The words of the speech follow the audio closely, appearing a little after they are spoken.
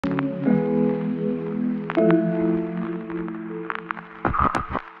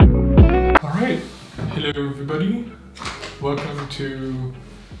Alright, hello everybody, welcome to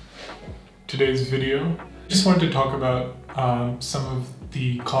today's video. I just wanted to talk about some of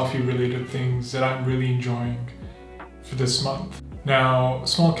the coffee related things that I'm really enjoying for this month. Now,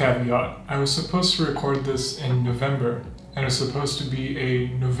 small caveat, I was supposed to record this in November and it was supposed to be a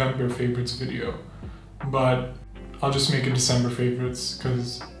November favorites video, but I'll just make it December favorites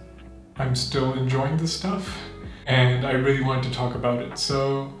because I'm still enjoying this stuff and I really wanted to talk about it.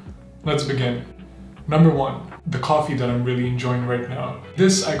 So let's begin. Number one, the coffee that I'm really enjoying right now.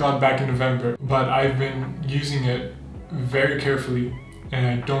 This I got back in November, but I've been using it very carefully and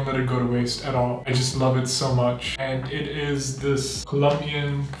I don't let it go to waste at all. I just love it so much. And it is this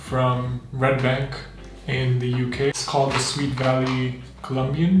Colombian from Red Bank in the UK. It's called the Sweet Valley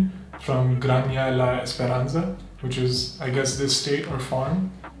Colombian from Granja La Esperanza, which is, I guess, this state or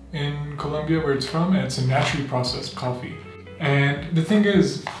farm in Colombia where it's from, and it's a naturally processed coffee. And the thing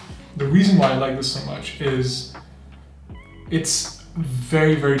is, the reason why I like this so much is it's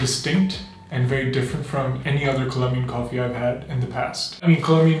very, very distinct and very different from any other Colombian coffee I've had in the past. I mean,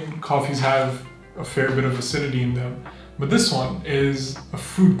 Colombian coffees have a fair bit of acidity in them, but this one is a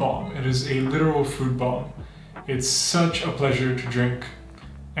fruit bomb. It is a literal fruit bomb. It's such a pleasure to drink,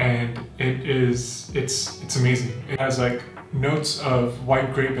 and it's amazing. It has like notes of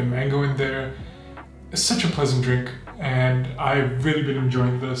white grape and mango in there. It's such a pleasant drink, and I've really been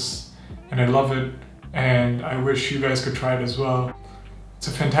enjoying this, and I love it, and I wish you guys could try it as well. It's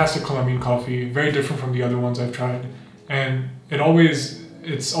a fantastic Colombian coffee, very different from the other ones I've tried, and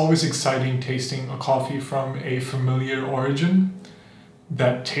it's always exciting tasting a coffee from a familiar origin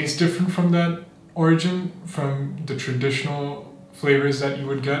that tastes different from that origin, from the traditional flavors that you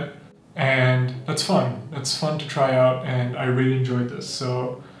would get, and that's fun. That's fun to try out, and I really enjoyed this.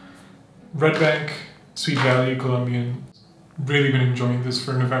 So Red Bank, Sweet Valley Colombian, really been enjoying this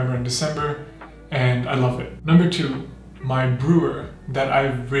for November and December, and I love it. Number two, my brewer that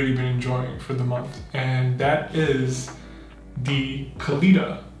I've really been enjoying for the month, and that is the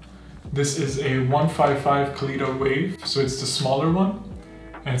Kalita. This is a 155 Kalita wave, so it's the smaller one,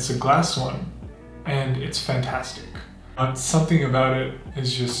 and it's a glass one, and it's fantastic. Something about it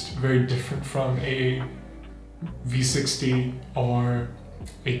is just very different from a V60 or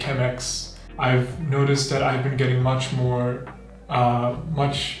a Chemex. I've noticed that I've been getting much more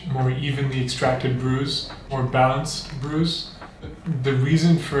evenly extracted brews, more balanced brews. The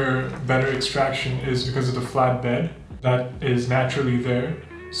reason for better extraction is because of the flat bed that is naturally there,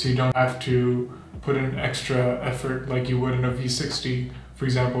 so you don't have to put in extra effort like you would in a V60, for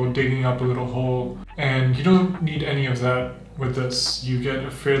example, digging up a little hole. And you don't need any of that with this. You get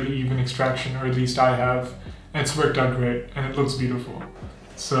a fairly even extraction, or at least I have, and it's worked out great, and it looks beautiful.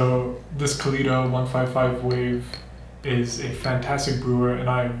 So this Kalita 155 wave is a fantastic brewer, and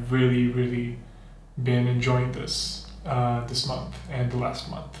I've really been enjoying this this month and the last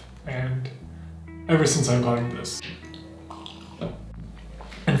month, and ever since I've gotten this.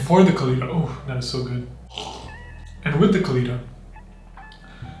 And for the Kalita, oh, that is so good. And with the Kalita,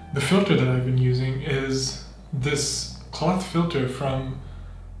 the filter that I've been using is this cloth filter from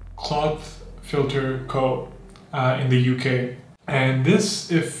Cloth Filter Co. In the UK. And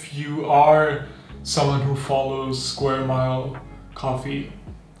this, if you are someone who follows Square Mile Coffee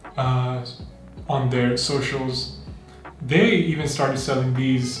on their socials, they even started selling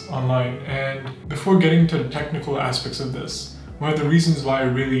these online. And before getting to the technical aspects of this, one of the reasons why I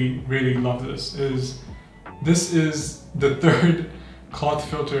really love this is the third cloth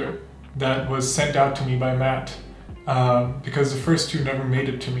filter that was sent out to me by Matt, because the first two never made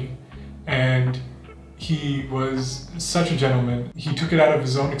it to me. And he was such a gentleman. He took it out of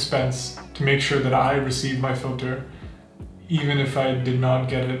his own expense to make sure that I received my filter, even if I did not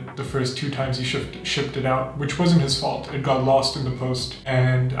get it the first two times he shipped it out, which wasn't his fault. It got lost in the post,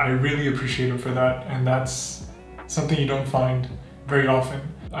 and I really appreciate him for that, and that's something you don't find very often.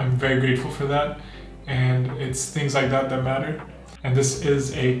 I'm very grateful for that, and it's things like that that matter. And this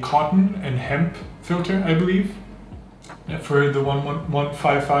is a cotton and hemp filter, I believe, for the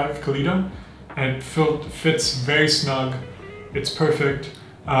 155 Kalita, and it fits very snug. It's perfect.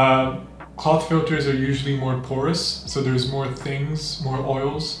 Cloth filters are usually more porous, so there's more things, more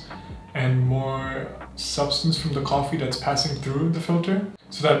oils, and more substance from the coffee that's passing through the filter.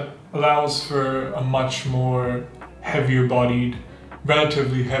 So that allows for a much more heavier bodied,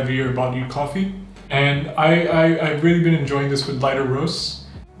 relatively heavier bodied coffee. And I've really been enjoying this with lighter roasts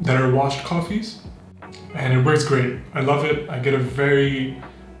that are washed coffees, and it works great. I love it. I get a very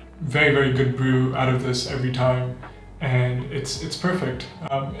good brew out of this every time, and it's perfect.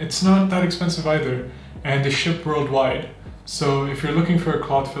 It's not that expensive either, and they ship worldwide. So if you're looking for a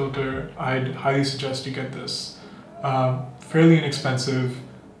cloth filter, I'd highly suggest you get this. Fairly inexpensive,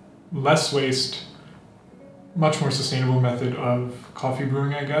 less waste, much more sustainable method of coffee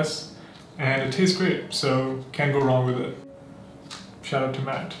brewing, I guess, and it tastes great, so can't go wrong with it. Shout out to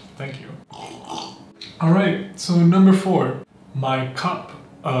Matt, thank you. Alright, so number 4, my cup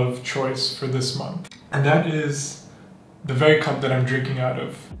of choice for this month, and that is the very cup that I'm drinking out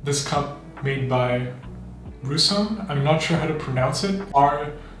of. This cup made by Ruson, I'm not sure how to pronounce it,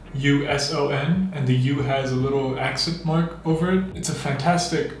 R-U-S-O-N, and the U has a little accent mark over it. It's a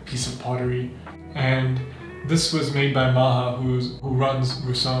fantastic piece of pottery, and this was made by Maha, who runs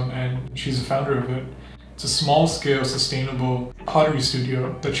Ruson, and she's the founder of it. It's a small-scale, sustainable pottery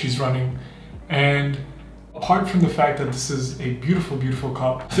studio that she's running, and apart from the fact that this is a beautiful, beautiful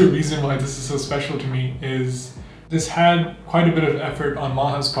cup, the reason why this is so special to me is this had quite a bit of effort on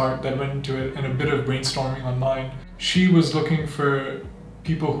Maha's part that went into it and a bit of brainstorming on mine. She was looking for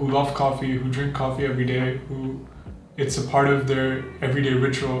people who love coffee, who drink coffee every day, who it's a part of their everyday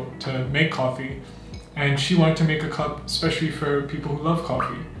ritual to make coffee. And she wanted to make a cup especially for people who love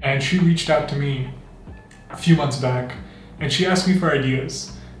coffee. And she reached out to me a few months back and she asked me for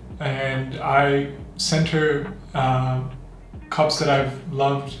ideas. And I sent her cups that I've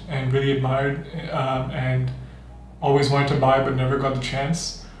loved and really admired and always wanted to buy but never got the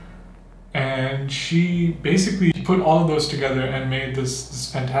chance. And she basically put all of those together and made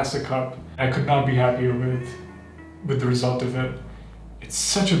this fantastic cup. I could not be happier with the result of it. It's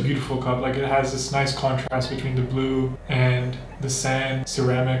such a beautiful cup, like it has this nice contrast between the blue and the sand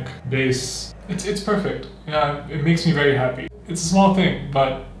ceramic base. It's perfect. Yeah, it makes me very happy. It's a small thing,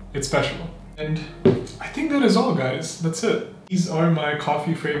 but it's special. And I think that is all, guys. That's it. These are my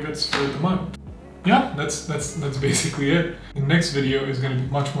coffee favorites for the month. Yeah, that's basically it. The next video is going to be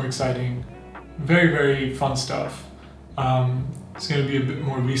much more exciting. Very, very fun stuff. It's going to be a bit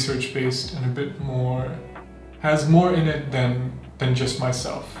more research based and a bit more, has more in it than just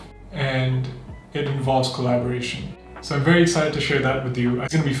myself. And it involves collaboration. So I'm very excited to share that with you.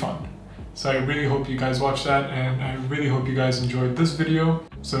 It's going to be fun. So I really hope you guys watch that, and I really hope you guys enjoyed this video.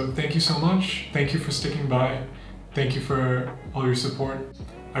 So thank you so much. Thank you for sticking by. Thank you for all your support.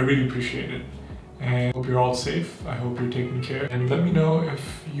 I really appreciate it. And I hope you're all safe. I hope you're taking care. And let me know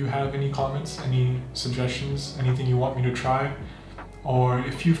if you have any comments, any suggestions, anything you want me to try. Or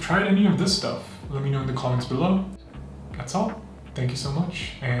if you've tried any of this stuff, let me know in the comments below. That's all. Thank you so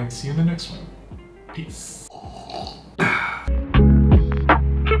much, and see you in the next one. Peace.